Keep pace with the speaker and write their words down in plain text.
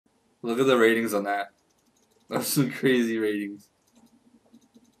Look at the ratings on that. That's some crazy ratings.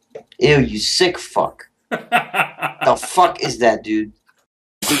 Ew, you sick fuck. The fuck is that, dude?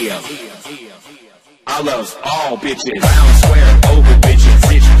 I love all bitches. Round, square, over bitches.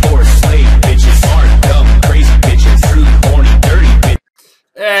 Rich, poor, slave bitches. Smart, dumb, crazy bitches. True, horny, dirty bitches.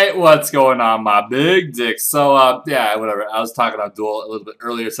 Hey, what's going on, my big dick? So, yeah, whatever. I was talking about Abdul a little bit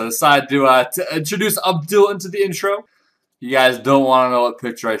earlier, so I decided to introduce Abdul into the intro. You guys don't want to know what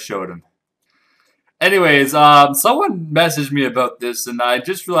picture I showed him. Anyways, someone messaged me about this, and I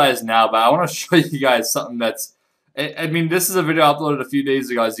just realized now, but I want to show you guys something that's... I mean, this is a video I uploaded a few days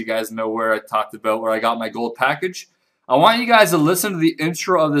ago, as you guys know, where I talked about where I got my gold package. I want you guys to listen to the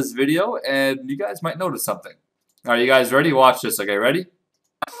intro of this video, and you guys might notice something. Are you guys ready? Watch this, okay? Ready?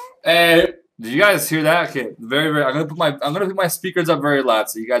 Hey, did you guys hear that? Okay, very. I'm gonna put my speakers up very loud,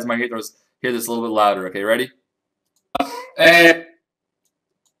 so you guys might hear this a little bit louder. Okay, ready? Hey.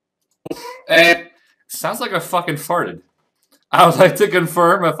 Sounds like I fucking farted. I would like to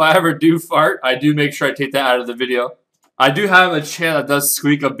confirm if I ever do fart, I do make sure I take that out of the video. I do have a chair that does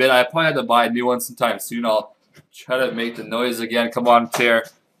squeak a bit. I probably have to buy a new one sometime soon. I'll try to make the noise again. Come on, chair.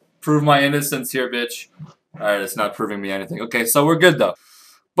 Prove my innocence here, bitch. Alright, it's not proving me anything. Okay, so we're good though.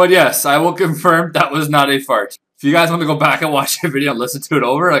 But yes, I will confirm that was not a fart. If you guys want to go back and watch the video and listen to it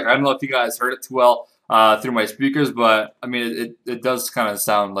over, like I don't know if you guys heard it too well through my speakers, but I mean it does kind of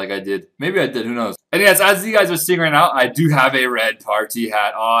sound like I did. Maybe I did, who knows. And yes, as you guys are seeing right now, I do have a red party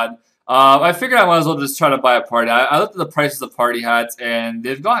hat on. I figured I might as well just try to buy a party hat. I looked at the prices of party hats, and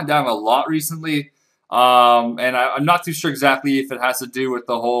they've gone down a lot recently. And I'm not too sure exactly if it has to do with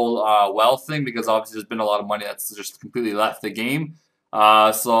the whole wealth thing, because obviously there's been a lot of money that's just completely left the game.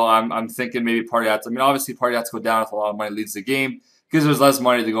 So I'm thinking maybe party hats. I mean, obviously party hats go down if a lot of money leaves the game, because there's less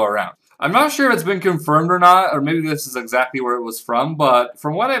money to go around. I'm not sure if it's been confirmed or not, or maybe this is exactly where it was from, but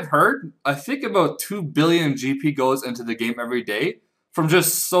from what I've heard, I think about 2 billion GP goes into the game every day from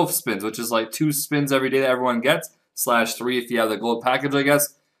just soap spins, which is like 2 spins every day that everyone gets, /3 if you have the gold package, I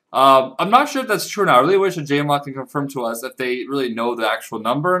guess. I'm not sure if that's true or not. I really wish a JMod can confirm to us if they really know the actual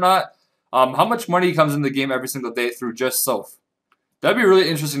number or not. How much money comes in the game every single day through just soap? That'd be a really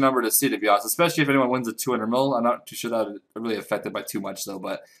interesting number to see, to be honest, especially if anyone wins a 200 mil. I'm not too sure that would really affect it by too much, though,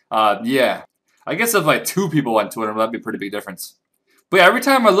 but yeah. I guess if like 2 people won 200 mil, that'd be a pretty big difference. But yeah, every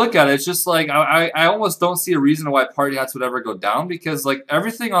time I look at it, it's just like, I almost don't see a reason why party hats would ever go down, because like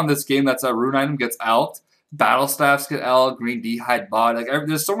everything on this game that's a rune item gets out. Battle staffs get out, green D-hide bot, like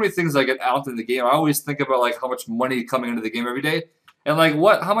there's so many things that get out in the game. I always think about like how much money coming into the game every day, and like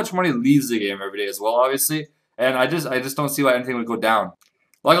how much money leaves the game every day as well, obviously. And I just don't see why anything would go down.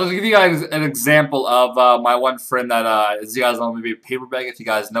 Like, I'll give you guys an example of my one friend that, as you guys know, maybe Paperbag, if you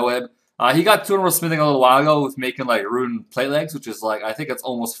guys know him. He got 200 smithing a little while ago with making, like, rune plate legs, which is, like, I think it's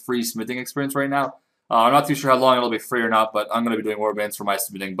almost free smithing experience right now. I'm not too sure how long it'll be free or not, but I'm going to be doing warbands for my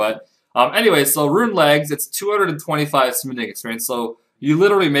smithing. But, anyway, so rune legs, it's 225 smithing experience. So you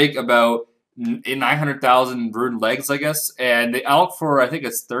literally make about 900,000 rune legs, I guess. And they out for, I think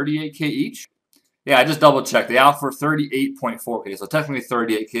it's 38k each. Yeah, I just double checked. They out for 38.4k, so technically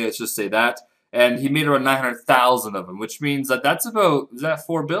 38k, let's just say that. And he made around 900,000 of them, which means that that's about, is that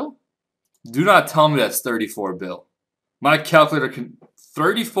 4 bill? Do not tell me that's 34 bill. My calculator can,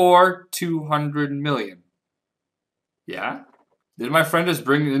 200 million. Yeah? Did my friend just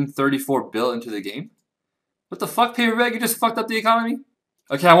bring in 34 bill into the game? What the fuck, Paperbag? You just fucked up the economy?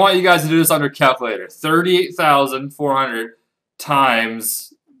 Okay, I want you guys to do this on your calculator. 38,400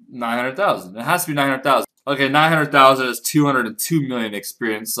 times 900,000. It has to be 900,000. Okay, 900,000 is 202 million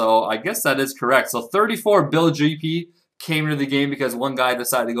experience, so I guess that is correct. So 34 bill GP came into the game because one guy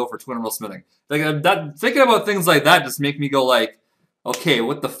decided to go for 200 mil smithing. Like thinking about things like that just make me go like, okay,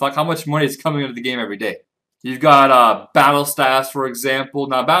 what the fuck? How much money is coming into the game every day? You've got battle staffs, for example.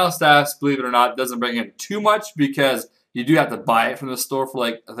 Now, battle staffs, believe it or not, doesn't bring in too much because you do have to buy it from the store for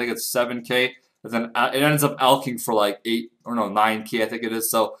like, I think it's 7k. But then it ends up alking for like 9k, I think it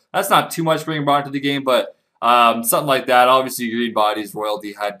is. So that's not too much being brought into the game, but something like that. Obviously, green bodies,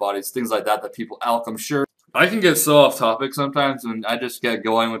 royalty, hide bodies, things like that people alk, I'm sure. I can get so off topic sometimes when I just get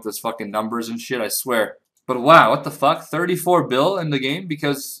going with this fucking numbers and shit, I swear. But wow, what the fuck? 34 bill in the game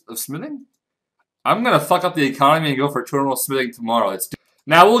because of smithing? I'm gonna fuck up the economy and go for terminal smithing tomorrow.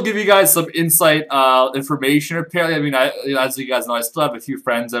 Now, we'll give you guys some insight information. Apparently, I mean, as you guys know, I still have a few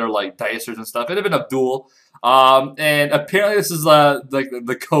friends that are like dicers and stuff. It had been Abdul. And apparently this is like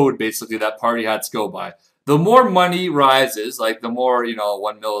the code, basically, that party hats go by. The more money rises, like the more,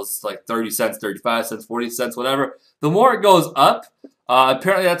 1 mil is like 30 cents, 35 cents, 40 cents, whatever. The more it goes up,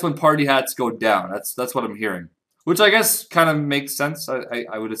 apparently that's when party hats go down. That's what I'm hearing. Which I guess kind of makes sense,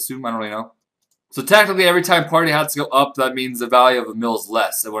 I would assume. I don't really know. So technically, every time party hats go up, that means the value of a mill is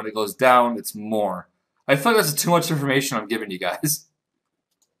less. And when it goes down, it's more. I feel like that's too much information I'm giving you guys.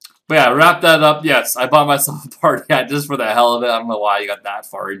 But yeah, wrap that up. Yes, I bought myself a party hat just for the hell of it. I don't know why you got that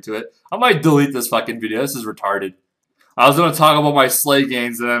far into it. I might delete this fucking video. This is retarded. I was going to talk about my sleigh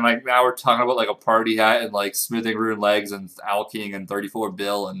gains, and then like now we're talking about like a party hat and like smithing rune legs and alking and 34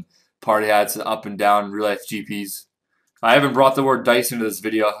 bill and party hats and up and down real life GPs. I haven't brought the word dice into this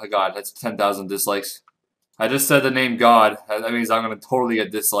video. Oh god, that's 10,000 dislikes. I just said the name God. That means I'm going to totally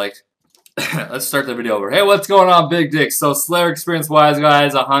get disliked. Let's start the video over. Hey, what's going on, Big Dick? So Slayer experience-wise,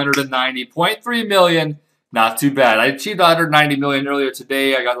 guys, 190.3 million. Not too bad. I achieved 190 million earlier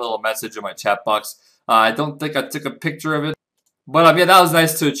today. I got a little message in my chat box. I don't think I took a picture of it. But yeah, that was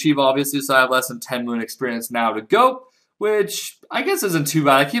nice to achieve, obviously. So I have less than 10 million experience now to go, which I guess isn't too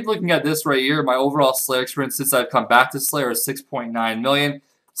bad. I keep looking at this right here. My overall Slayer experience since I've come back to Slayer is 6.9 million.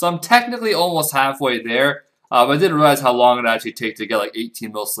 So I'm technically almost halfway there. But I didn't realize how long it actually take to get like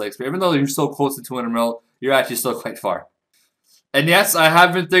 18 mil Slayer experience. Even though you're so close to 200 mil, you're actually still quite far. And yes, I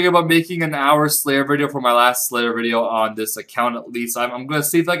have been thinking about making an hour Slayer video for my last Slayer video on this account at least. I'm going to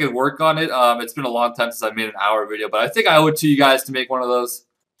see if I can work on it. It's been a long time since I made an hour video, but I think I owe it to you guys to make one of those.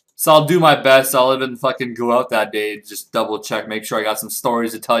 So I'll do my best. I'll even fucking go out that day and just double check, make sure I got some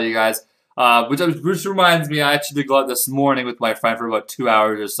stories to tell you guys. Which reminds me, I actually did go out this morning with my friend for about 2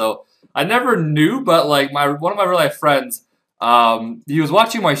 hours or so. I never knew, but like one of my real life friends, he was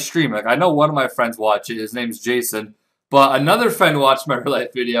watching my stream. Like I know one of my friends watch it. His name's Jason. But another friend watched my real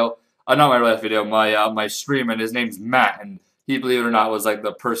life video, not my real life video, my stream, and his name's Matt, and he, believe it or not, was like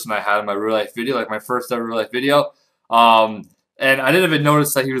the person I had in my real life video, like my first ever real life video. And I didn't even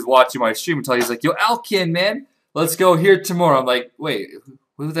notice that he was watching my stream until he's like, "Yo, Alkan, man, let's go here tomorrow." I'm like, "Wait,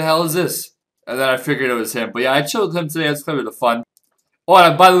 who the hell is this?" And then I figured it was him. But yeah, I chilled with him today. It's kind of fun. Oh,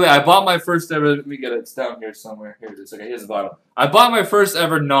 and by the way, I bought my first ever, let me get it, it's down here somewhere. Here it is. Okay, here's the bottle. I bought my first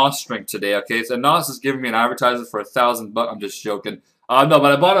ever NOS drink today, okay? So NOS is giving me an advertisement for $1,000 bucks. I'm just joking. No,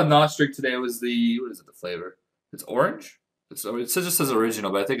 but I bought a NOS drink today. It was the, what is it, the flavor? It's orange? It just says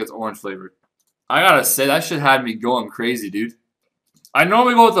original, but I think it's orange flavored. I gotta say, that shit had me going crazy, dude. I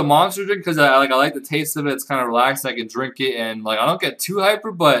normally go with the Monster drink because I like the taste of it. It's kind of relaxed. I can drink it, and like I don't get too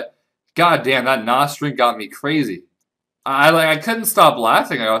hyper, but goddamn, that NOS drink got me crazy. I couldn't stop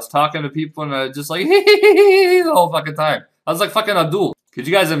laughing. I was talking to people and I just like the whole fucking time. I was like fucking Abdul. Could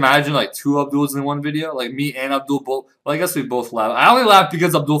you guys imagine like 2 Abduls in one video? Like me and Abdul both. Well, I guess we both laugh. I only laugh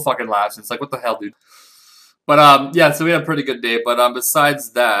because Abdul fucking laughs. It's like what the hell, dude. But yeah, so we had a pretty good day. But besides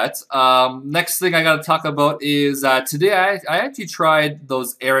that, next thing I gotta talk about is today I actually tried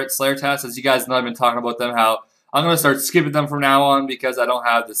those Aerith Slayer tasks. As you guys know, I've been talking about them. How I'm gonna start skipping them from now on because I don't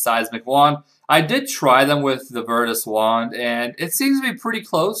have the seismic wand. I did try them with the Virtus wand, and it seems to be pretty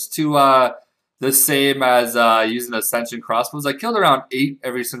close to the same as using Ascension crossbows. I killed around 8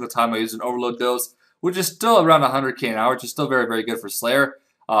 every single time I used an overload dose, which is still around 100k an hour, which is still very, very good for Slayer.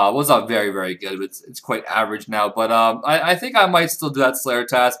 Well, it's not very, very good, but it's quite average now. But I think I might still do that Slayer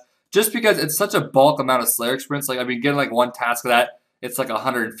task, just because it's such a bulk amount of Slayer experience. Like, I mean, getting like one task of that, it's like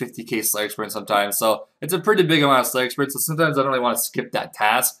 150k Slayer experience sometimes. So it's a pretty big amount of Slayer experience, so sometimes I don't really want to skip that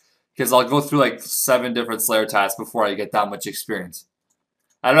task. Because I'll go through like 7 different Slayer tasks before I get that much experience.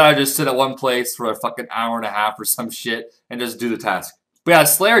 I'd rather just sit at one place for a fucking hour and a half or some shit and just do the task. But yeah,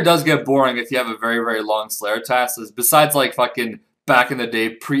 Slayer does get boring if you have a very, very long Slayer task. Besides like fucking back in the day,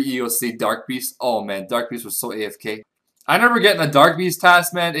 pre-EOC Dark Beast. Oh man, Dark Beast was so AFK. I remember getting a Dark Beast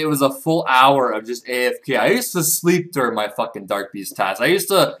task, man. It was a full hour of just AFK. I used to sleep during my fucking Dark Beast task. I used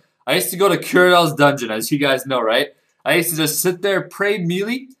to go to Curiel's dungeon, as you guys know, right? I used to just sit there, pray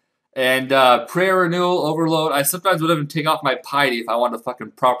melee, and prayer renewal, overload. I sometimes would even take off my piety if I wanted to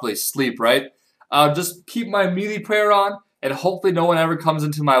fucking properly sleep, right? Just keep my melee prayer on, and hopefully no one ever comes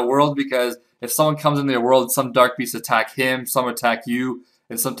into my world, because if someone comes into your world, some Dark Beasts attack him, some attack you,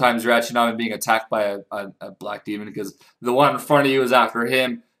 and sometimes you're actually not even being attacked by a black demon, because the one in front of you is after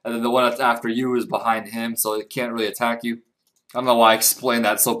him, and then the one that's after you is behind him, so it can't really attack you. I don't know why I explained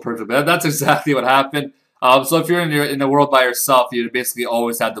that so perfectly, but that's exactly what happened. So if you're in the world by yourself, you basically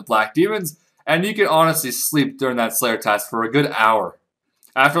always have the black demons, and you can honestly sleep during that Slayer task for a good hour.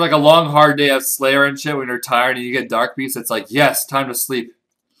 After like a long, hard day of Slayer and shit, when you're tired and you get Dark Beast, it's like, yes, time to sleep.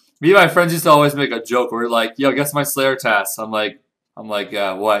 Me and my friends used to always make a joke where we're like, yo, guess my Slayer task. I'm like,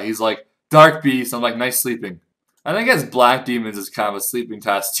 what? He's like, Dark Beast. I'm like, nice sleeping. I think as black demons is kind of a sleeping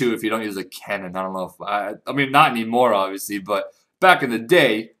task too if you don't use a cannon. I don't know if I mean, not anymore, obviously, but back in the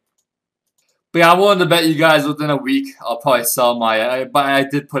day. But yeah, I'm willing to bet you guys within a week I'll probably sell my. But I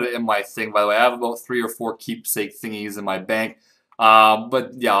did put it in my thing, by the way. I have about 3 or 4 keepsake thingies in my bank.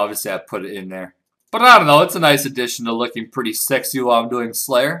 But yeah, obviously I put it in there. But I don't know. It's a nice addition to looking pretty sexy while I'm doing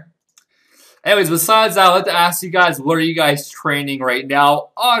Slayer. Anyways, besides that, I'd like to ask you guys, what are you guys training right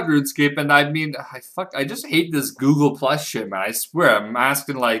now on RuneScape? And I mean, I just hate this Google Plus shit, man. I swear, I'm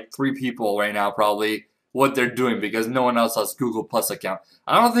asking like 3 people right now probably what they're doing because no one else has Google Plus account.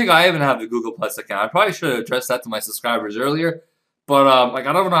 I don't think I even have the Google Plus account. I probably should have addressed that to my subscribers earlier. But like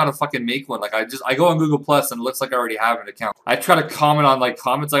I don't know how to fucking make one. Like I go on Google Plus and it looks like I already have an account. I try to comment on like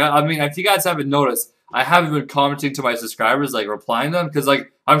comments. Like I mean, if you guys haven't noticed, I haven't been commenting to my subscribers, like replying to them, because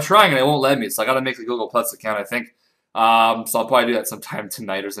like I'm trying and it won't let me. So I gotta make a Google Plus account, I think. So I'll probably do that sometime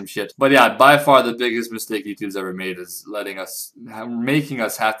tonight or some shit. But yeah, by far the biggest mistake YouTube's ever made is making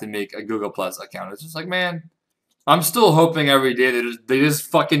us have to make a Google Plus account. It's just like, man, I'm still hoping every day they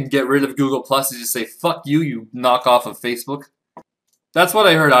just fucking get rid of Google Plus and just say, fuck you, you knockoff of Facebook. That's what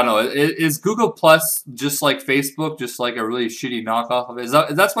I heard. I don't know. Is Google Plus just like Facebook, just like a really shitty knockoff of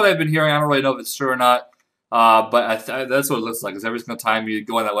it? That's what I've been hearing. I don't really know if it's true or not. But that's what it looks like. Because every single time you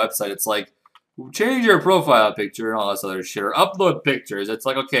go on that website, it's like, change your profile picture and all this other shit. Or upload pictures. It's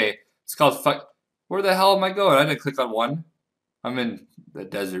like, okay, it's called fuck. Where the hell am I going? I didn't click on one. I'm in the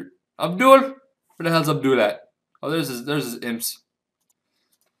desert. Abdul? Where the hell's Abdul at? Oh, there's his imps.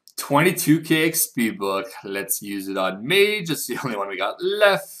 22k XP book. Let's use it on mage. It's the only one we got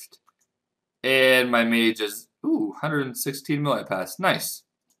left. And my mage is, ooh, 116 mil I passed. Nice.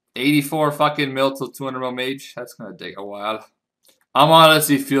 84 fucking mil till 200 mil mage. That's gonna take a while. I'm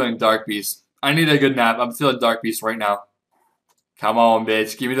honestly feeling Dark Beast. I need a good nap. I'm feeling Dark Beast right now. Come on,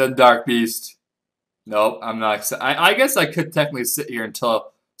 bitch. Give me the Dark Beast. Nope, I'm not. I guess I could technically sit here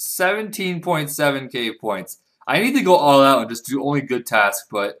until 17.7k points. I need to go all out and just do only good tasks,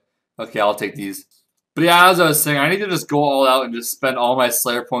 but okay, I'll take these. But yeah, as I was saying, I need to just go all out and just spend all my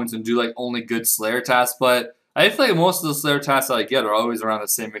Slayer points and do like only good Slayer tasks, but I feel like most of the Slayer tasks that I get are always around the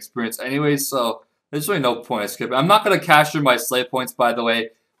same experience anyway, so there's really no point in skipping. I'm not going to cash in my Slayer points, by the way,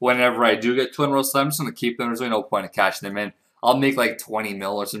 whenever I do get Twin Roll Slay. I'm just going to keep them. There's really no point in cashing them in. I'll make like 20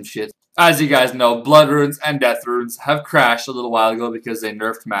 mil or some shit. As you guys know, Blood Runes and Death Runes have crashed a little while ago because they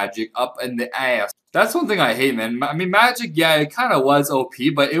nerfed Magic up in the ass. That's one thing I hate, man. I mean, Magic, yeah, it kind of was OP,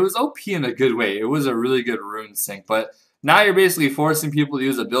 but it was OP in a good way. It was a really good rune sync, but now you're basically forcing people to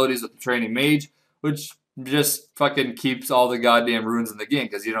use abilities with the training mage, which just fucking keeps all the goddamn runes in the game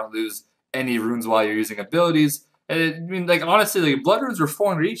because you don't lose any runes while you're using abilities. And I mean, like, honestly, like, Blood Runes were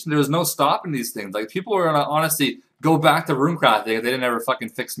 400 each, and there was no stopping these things. Like, people were gonna honestly go back to rune crafting if they didn't ever fucking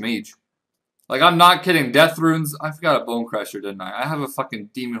fix mage. Like, I'm not kidding. Death Runes, I forgot a Bone Crusher, didn't I? I have a fucking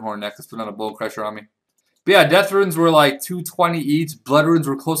Demon Horn necklace, put on a Bone Crusher on me. But yeah, Death Runes were like 220 each. Blood Runes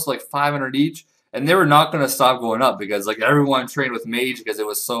were close to like 500 each. And they were not going to stop going up because like everyone trained with Mage because it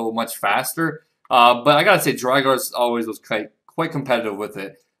was so much faster. But I gotta say, Drygar's always was quite competitive with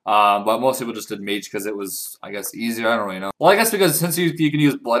it. But most people just did Mage because it was, I guess, easier. I don't really know. Well, I guess because since you can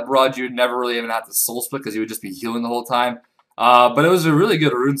use Blood Broad, you'd never really even have to Soul Split because you would just be healing the whole time. But it was a really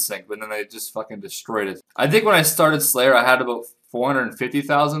good rune sync, but then they just fucking destroyed it. I think when I started Slayer, I had about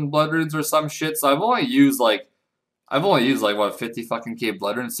 450,000 blood runes or some shit, so I've only used like what, 50 fucking K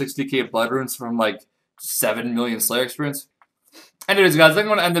blood runes, 60k blood runes from like 7 million Slayer experience. Anyways, guys, I think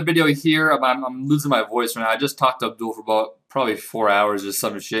I'm gonna end the video here. I'm losing my voice right now. I just talked to Abdul for about probably 4 hours or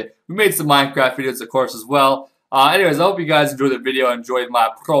some shit. We made some Minecraft videos, of course, as well. Anyways, I hope you guys enjoyed the video, enjoyed my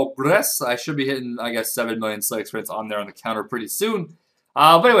progress. I should be hitting, I guess, 7 million Slayer experience on there on the counter pretty soon.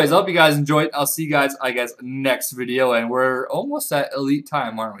 But anyways, I hope you guys enjoyed. I'll see you guys, I guess, next video. And we're almost at elite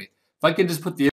time, aren't we? If I can just put the